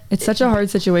but it's such a hard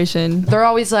situation. They're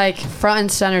always like front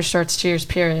and center starts cheers,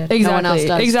 period. Exactly. No one else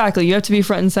does. Exactly. You have to be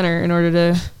front and center in order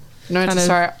to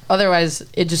start. Otherwise,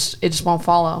 it just won't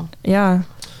follow. Yeah.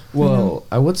 Well,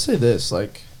 I would say this,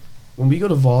 like, when we go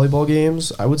to volleyball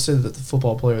games, I would say that the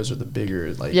football players are the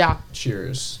bigger, like,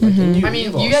 cheers. Like,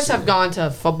 you guys have gone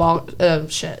to football,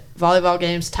 volleyball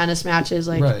games, tennis matches,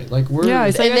 like, right, like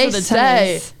I saw you guys with the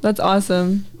tennis. That's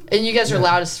awesome. And you guys are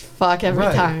loud as fuck every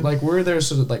time. Like we're there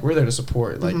to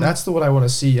support. Like that's what I want to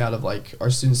see out of like our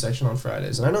student section on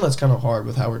Fridays. And I know that's kind of hard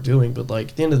with how we're doing, but like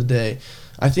at the end of the day,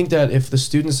 I think that if the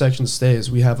student section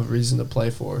stays, we have a reason to play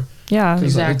for. Yeah,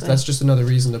 exactly. That's just another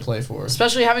reason to play for.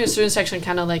 Especially having a student section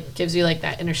kind of like gives you like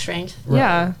that inner strength. Right.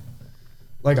 Yeah.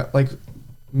 Like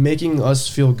making us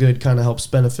feel good kind of helps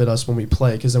benefit us when we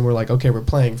play, because then we're like, okay, we're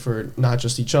playing for not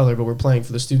just each other, but we're playing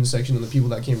for the student section and the people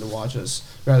that came to watch us,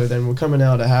 rather than we're coming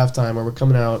out at halftime or we're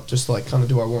coming out just to like kind of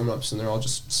do our warm-ups and they're all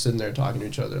just sitting there talking to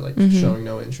each other, like showing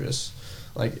no interest.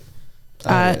 Like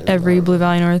every Blue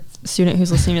Valley North student who's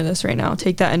listening to this right now,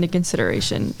 take that into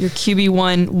consideration. Your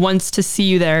QB1 wants to see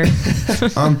you there.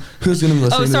 Who's gonna be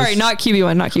listening? Oh, sorry, not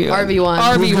QB1, not QB1.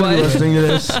 RB1. Who's gonna be listening to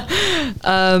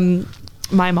this?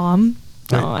 My mom.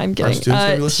 No, I'm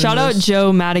kidding. Shout out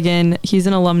Joe Madigan. He's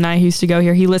an alumni who used to go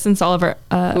here. He listens to all of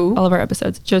our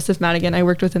episodes. Joseph Madigan. I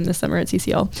worked with him this summer at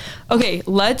CCL. Okay,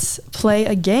 let's play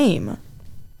a game,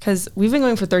 because we've been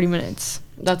going for 30 minutes.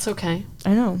 That's okay.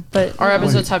 I know, but our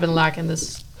episodes have been lacking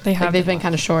this. They've been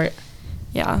kind of short.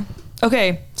 Yeah.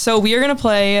 Okay, so we are gonna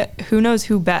play Who Knows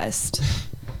Who Best.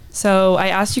 So I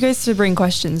asked you guys to bring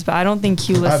questions, but I don't think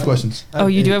Q listened. I have questions. Oh,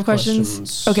 you do have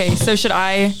questions? Okay, so should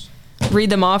I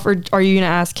read them off, or are you gonna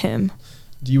ask him?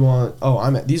 Do you want? Oh,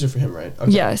 these are for him, right?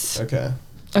 Okay. Yes. Okay.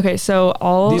 Okay,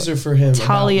 so these are for him.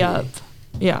 Tally up.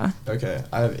 Yeah. Okay,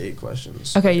 I have 8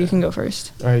 questions. Okay, you can go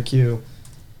first. All right, Q.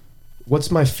 What's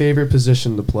my favorite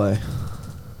position to play?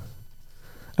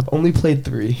 I've only played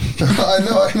 3.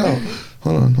 I know.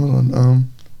 Hold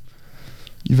on.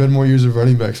 You've had more years of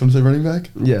running back. Someone say running back?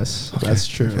 Yes, okay. That's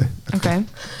true. Okay.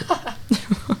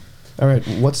 All right,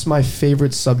 what's my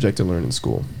favorite subject to learn in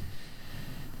school?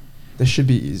 This should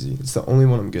be easy. It's the only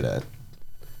one I'm good at.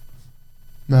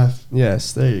 Math.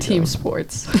 Yes, there you go. Team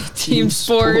sports. Team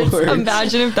sports.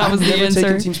 Imagine if that was the answer. I've never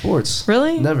taken team sports.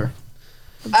 Really? Never.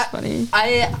 That's funny.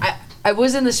 I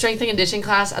was in the strength and conditioning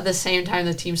class at the same time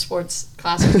the team sports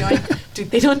class was going.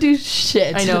 Dude, they don't do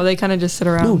shit. I know, they kind of just sit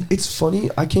around. No, it's funny.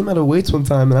 I came out of weights one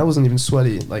time and I wasn't even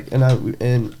sweaty. Like,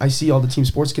 and I see all the team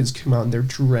sports kids come out and they're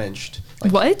drenched.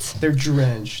 Like, what? They're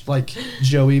drenched, like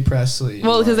Joey Presley.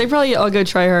 Well, because they probably all go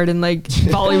try hard and like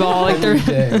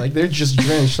volleyball, like they're just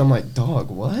drenched. I'm like, dog,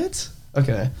 what?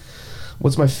 Okay,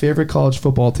 what's my favorite college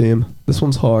football team? This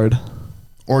one's hard.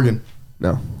 Oregon.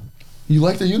 No. You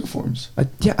like their uniforms? I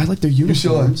like their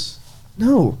uniforms.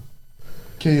 No.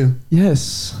 KU.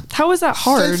 Yes. How is that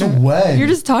hard? Since when? You're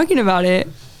just talking about it.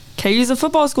 KU's a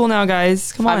football school now,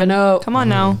 guys. Come on. 5-0. Come on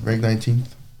now. Ranked 19th.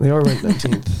 They are ranked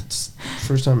 19th. It's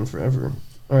first time in forever.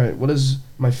 All right, what is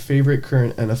my favorite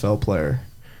current NFL player?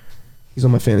 He's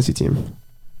on my fantasy team.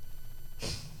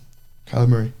 Kyler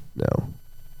Murray. No.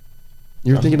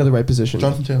 You're thinking of the right position.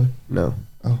 Jonathan Taylor. No.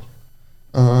 Oh.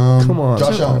 Come on.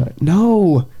 Josh Allen.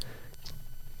 No.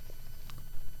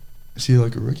 Is he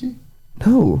like a rookie?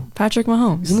 No. Patrick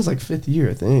Mahomes. He's in his like 5th year,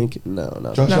 I think. No,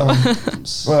 not Josh Allen.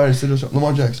 Well, I already said Josh Allen.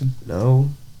 Lamar Jackson. No.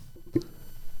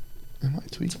 Am I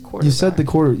tweaking? You said the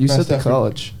quarter. You Matt said Stafford. the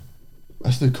college.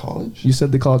 I said college? You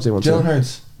said the college they went to. Jalen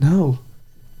Hurts. No.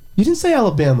 You didn't say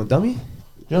Alabama, dummy.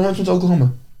 Jalen Hurts went to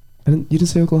Oklahoma. You didn't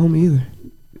say Oklahoma either.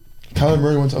 Kyler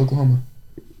Murray went to Oklahoma.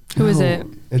 Who is it?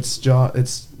 It's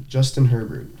Justin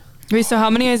Herbert. Wait, so how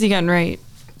many has he gotten right?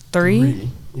 3?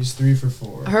 He's 3 for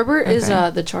 4. Herbert is Okay.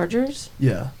 the Chargers.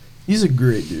 Yeah. He's a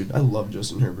great dude. I love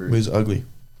Justin Herbert. But he's ugly.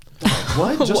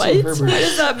 What? Justin What? Herbert. Why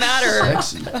does that matter?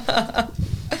 Sexy.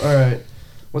 All right.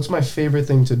 What's my favorite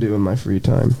thing to do in my free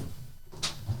time?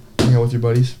 Hang out with your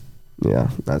buddies. Yeah,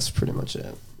 that's pretty much it.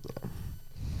 Yeah.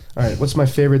 All right. What's my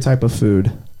favorite type of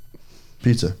food?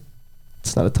 Pizza.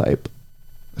 It's not a type.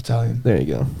 Italian. There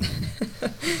you go.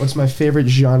 What's my favorite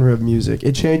genre of music?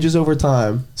 It changes over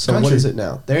time. So what Country. is it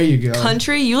now? There you go.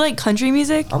 Country? You like country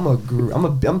music? I'm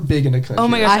big into country. Oh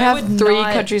my gosh. I I have would 3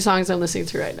 not- country songs I'm listening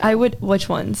to right now. Which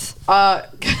ones?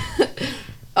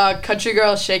 Country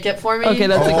Girl, Shake It For Me. Okay,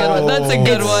 that's a good one. That's a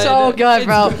good It's one. so good,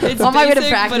 bro. It's On my way to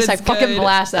basic, but practice, I it's fucking good.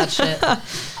 blast that shit.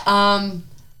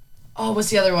 What's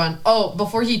the other one? Oh,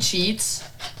 Before He Cheats.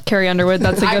 Carrie Underwood.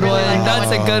 That's a I good really one. like that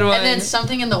That's one. a good one. And then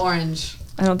Something in the Orange.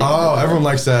 I don't think. Oh, everyone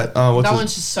likes that. What's That his-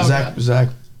 one's just so Zach, good.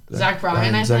 Zach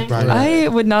Bryan, I think. Bryan. I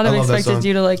would not have I love that expected song.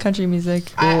 you to like country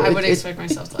music. I would expect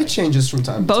myself to It like. changes from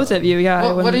time to Both time. of you, yeah.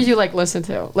 I What do wouldn't- you like listen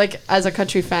to? Like as a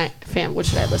country fan, what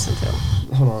should I listen to?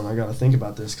 Hold on, I gotta think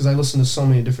about this because I listen to so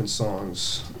many different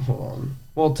songs. Hold on.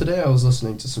 Well, today I was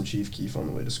listening to some Chief Keef on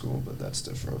the way to school, but that's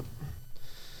different.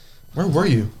 Where were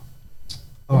you?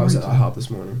 Oh, I was at IHOP this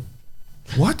morning.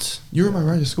 What? You were in my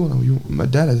ride to school. No, my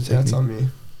dad had to take That's me. on me.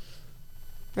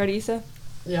 Ready, Issa?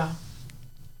 Yeah.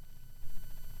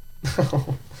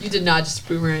 You did not just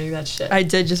boomerang that shit. I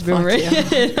did just boomerang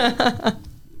it.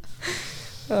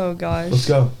 Oh gosh. Let's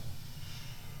go.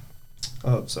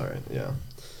 Oh, sorry. Yeah.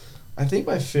 I think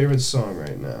my favorite song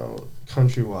right now,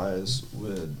 country-wise,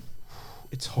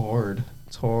 it's hard.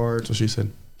 It's hard. That's what she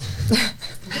said.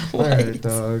 All right,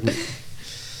 dog.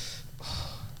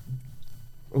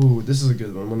 Ooh, this is a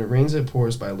good one. When It Rains, It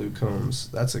Pours by Luke Combs.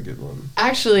 That's a good one.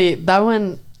 Actually, that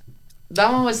one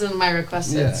wasn't my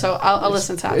requested, Yeah. so I'll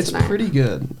listen to that It's tonight. pretty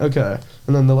good. Okay.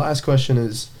 And then the last question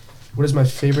is, what is my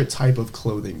favorite type of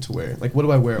clothing to wear? Like, what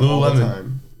do I wear all the Lululemon.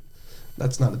 time?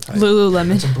 That's not a type.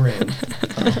 Lululemon. It's a brand.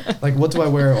 Like, what do I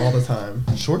wear all the time?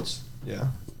 Shorts? Yeah.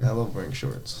 I love wearing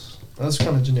shorts. That's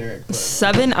kind of generic. But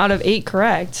 7 out of 8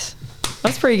 correct.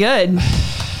 That's pretty good.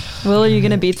 Will, are you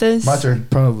gonna beat this? My turn.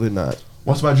 probably not.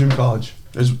 What's my dream college?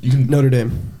 You can. Notre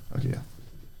Dame. Okay, yeah.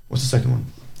 What's the second one?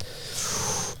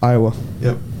 Iowa.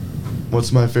 Yep.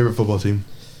 What's my favorite football team?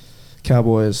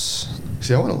 Cowboys.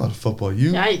 See, I want a lot of football.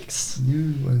 Yikes. You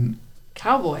and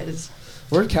Cowboys.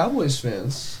 We're Cowboys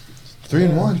fans.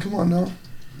 3-1. Come on now.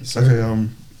 Okay.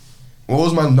 What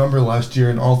was my number last year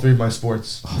in all 3 of my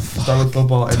sports? Start with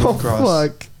football and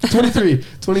lacrosse. Fuck. 23.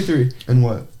 23. And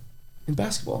what? In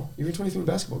basketball. You were 23 in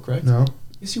basketball, correct? No,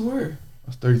 Yes, you were. I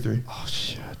was 33. Oh,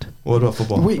 shit. What about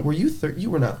football? Wait, were you you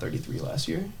were not 33 last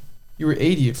year? You were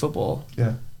 80 at football.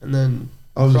 Yeah. And then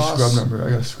I was lacrosse. a scrub number. I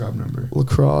got a scrub number.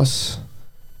 Lacrosse.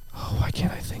 Oh, why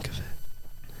can't I think of it?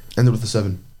 Ended with a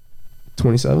 7.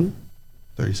 27?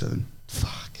 37.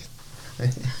 Fuck.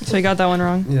 So you got that one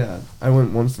wrong. Yeah, I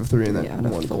went 1 for 3 in that Yeah, out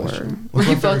of one 4. question. Were What's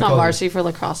you my both favorite on color? varsity for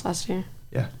lacrosse last year?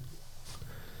 Yeah.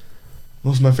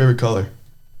 What's my favorite color?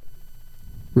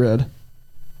 Red.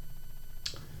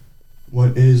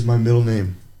 What is my middle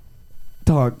name?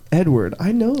 Dog, Edward.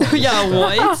 I know. Yeah,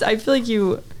 what? I feel like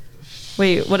you.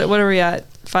 Wait, what are we at?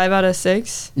 5 out of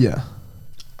 6? Yeah.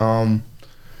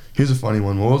 Here's a funny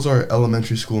one. What was our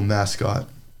elementary school mascot?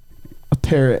 A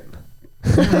parrot.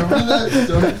 Remember that?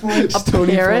 Stony Point?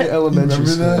 Stony parrot? Point Elementary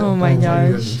Remember School. that? Oh my gosh.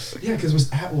 goodness. Yeah, because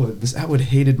Miss Atwood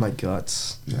hated my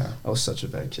guts. Yeah. I was such a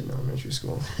bad kid in elementary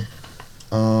school.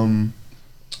 Oh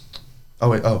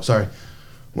wait. Oh, sorry.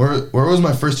 Where was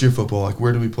my first year of football? Like,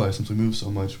 where did we play? Since we moved so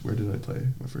much, where did I play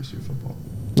my first year of football?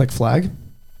 Like flag?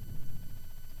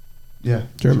 Yeah.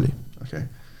 Germany. Okay.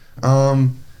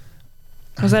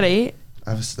 Was that 8?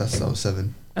 that was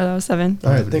 7. Oh, that was 7. All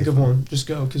right, have an think eighth of one. one. Just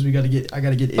go, because I gotta get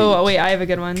 8. Oh, wait, I have a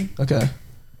good one. Okay.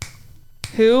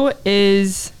 Who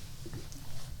is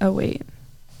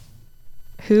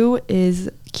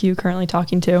Q currently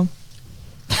talking to?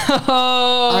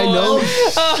 Oh, I know.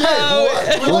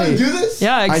 Shit. What? Wait. Do this?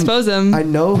 Yeah, expose him. I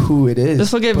know who it is.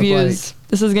 This will get but, views.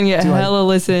 This is gonna get do I- hella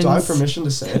listens. Do I have permission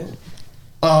to say it?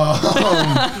 Because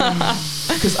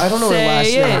I don't know her last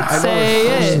Say name. it, I know say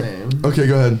her first it. name. Okay,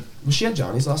 go ahead. Was she at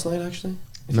Johnny's last night, actually?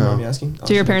 If No. you mind me asking.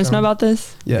 Do your parents know about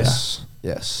this? Yes.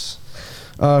 Yes.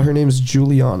 Her name's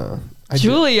Juliana.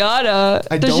 Juliana.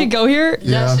 I Does she don't- go here?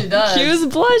 Yeah. Yes, she does. Q's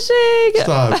blushing.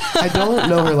 Stop. I don't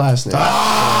know her last name.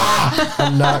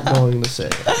 I'm not going to say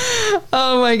it.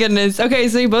 Oh my goodness. Okay,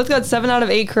 so you both got 7 out of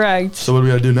 8 correct. So what do we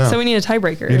gotta do now? So we need a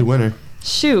tiebreaker. need a winner.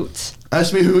 Shoot.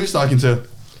 Ask me who he's talking to.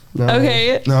 No.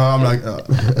 Okay. No, I'm not.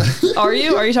 Are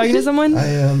you? Are you talking to someone? I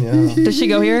am, yeah. Does she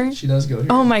go here? She does go here.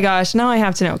 Oh my gosh. Now I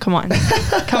have to know. Come on.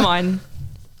 Come on.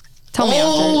 Tell me after.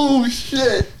 Oh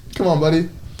shit! Come on, buddy.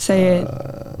 Say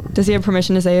it. Does he have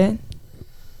permission to say it?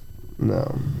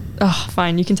 No. Oh,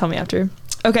 fine. You can tell me after.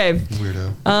 Okay.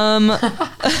 Weirdo.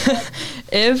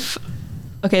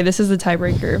 Okay, this is the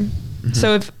tiebreaker.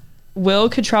 So if Will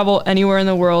could travel anywhere in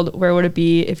the world, where would it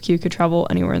be? If Q could travel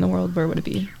anywhere in the world, where would it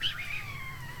be?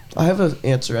 I have an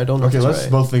answer. I don't know Okay, if it's let's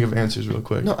right. both think of answers real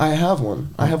quick. No, I have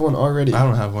one. I have one already. I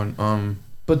don't have one.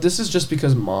 But this is just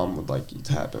because Mom would like it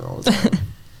to happen all the time.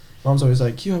 Mom's always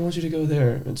like, Q, I want you to go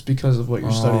there. It's because of what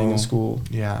you're studying in school.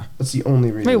 Yeah. That's the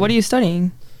only reason. Wait, what are you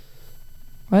studying?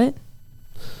 What?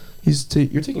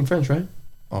 You're taking French, right?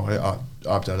 Oh, I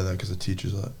opt out of that because the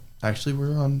teachers. Actually,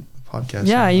 we're on a podcast.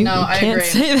 Yeah, you No, I can't agree.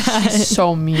 say that. She's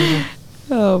so mean.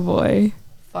 Oh boy.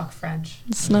 Fuck French.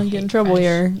 Let's not get in trouble French.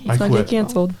 here. I Let's not quit. get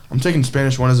canceled. I'm taking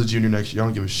Spanish 1 as a junior next year. I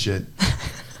don't give a shit.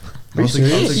 Are you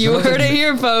serious? You heard it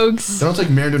here, folks. Then I'll take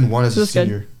Mandarin 1 as a This is good.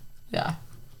 senior. Yeah.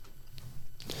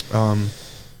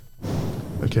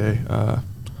 Okay.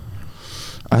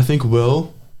 I think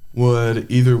Will would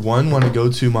either 1 want to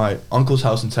go to my uncle's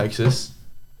house in Texas.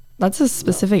 That's a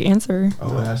specific answer.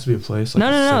 Oh, it has to be a place. No,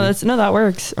 a no, city. that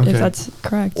works. Okay. If that's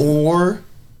correct. Or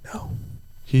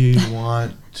he'd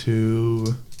want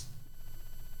to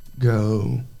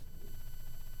go.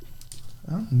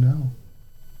 I don't know.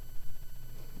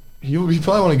 He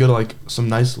probably want to go to like some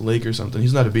nice lake or something.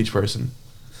 He's not a beach person.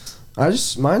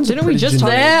 Mine's Didn't we just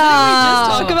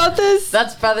talk about this?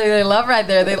 That's brotherly love right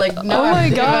there. They like know Oh my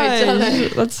everything about each other.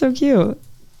 gosh, that's so cute.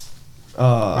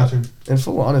 In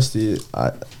full honesty,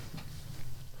 I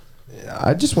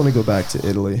just want to go back to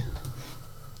Italy.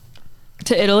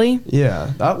 To Italy?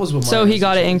 Yeah, that was what. So my he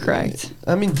got it answer should incorrect. be.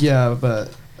 I mean, yeah, but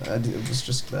it was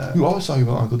just that. You always talk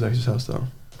about Uncle Dexter's house though.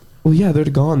 Well, yeah, they're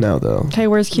gone now though. Okay,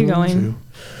 where's Q going?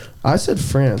 I said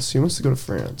France. He wants to go to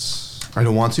France. I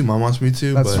don't want to. Mom wants me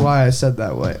to. That's why I said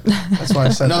that way. That's why I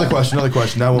said Another question.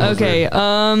 That one. Was Okay,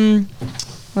 weird.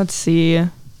 let's see.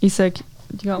 Isak,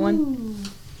 you got one?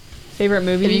 Favorite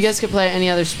movie? If you guys could play any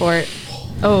other sport,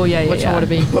 Oh yeah, which one would it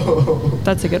be?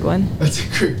 That's a good one. That's a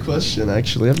great question,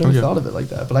 actually. I've never Okay. thought of it like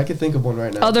that, but I could think of one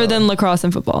right now. Other than lacrosse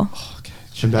and football. Oh, okay.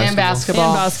 And basketball.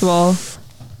 And basketball.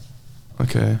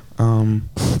 Okay. I'm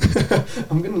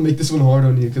gonna make this one hard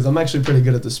on you because I'm actually pretty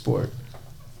good at the sport.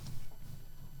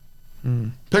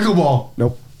 Pickleball.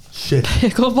 Nope. Shit.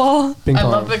 Pickleball? Ping I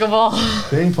pong. love pickleball.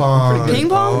 Ping pong. Pretty good. Ping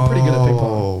pong? I'm pretty good at ping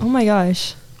pong. Oh my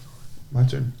gosh. My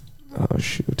turn. Oh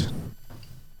shoot.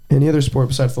 Any other sport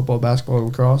besides football, basketball, or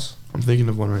lacrosse? I'm thinking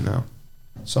of one right now.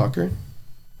 Soccer.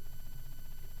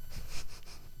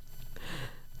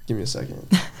 Give me a second.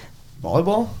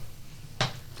 Volleyball.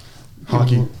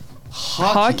 Hockey.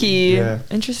 Hockey. Yeah.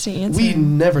 Interesting answer. We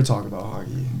never talk about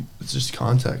hockey. It's just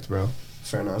contact, bro.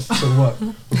 Fair enough. So what?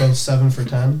 We're both 7 for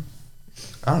 10.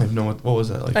 I don't even know what was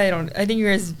that like. I think you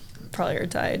guys probably are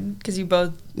tied because you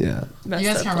both Yeah. messed You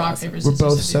guys up can rock, last paper, time. We're scissors.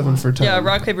 both if you 7 want. for 10. Yeah,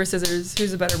 rock, paper, scissors.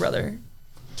 Who's the better brother?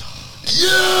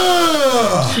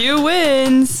 Yeah. Q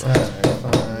wins. Alright,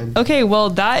 fine. Okay, well,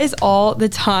 that is all the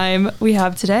time we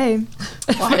have today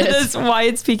for this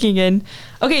Wyatt's Peeking In.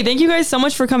 Okay, thank you guys so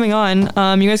much for coming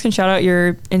on. You guys can shout out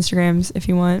your Instagrams if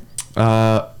you want.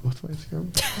 What's my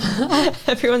Instagram?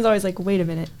 Everyone's always like, wait a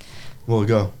minute. Well,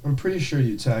 go. I'm pretty sure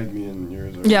you tagged me in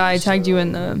yours. Already, Yeah, I tagged you so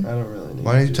in the- I don't really need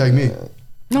Why didn't you tag me? that.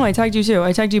 No, I tagged you too.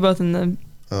 I tagged you both in the...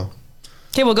 Oh.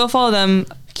 Okay, well, go follow them.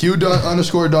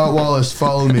 Q_Wallace.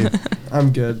 Follow me.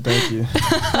 I'm good, thank you.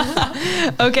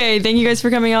 Okay, thank you guys for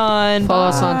coming on. Follow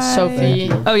us on Bye. Sophie.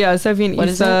 Thank you. Oh, yeah, Sophie and What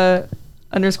is Issa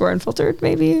 _unfiltered,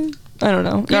 maybe? I don't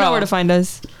know. You know Girl. where to find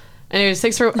us. Anyways,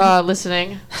 thanks for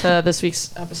listening to this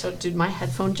week's episode. Dude, my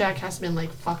headphone jack has been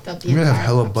like fucked up the I'm gonna have entire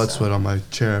hella butt episode. sweat on my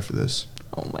chair after this.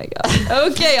 Oh, my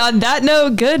God. Okay, on that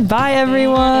note, goodbye,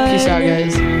 everyone. Peace out,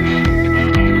 guys.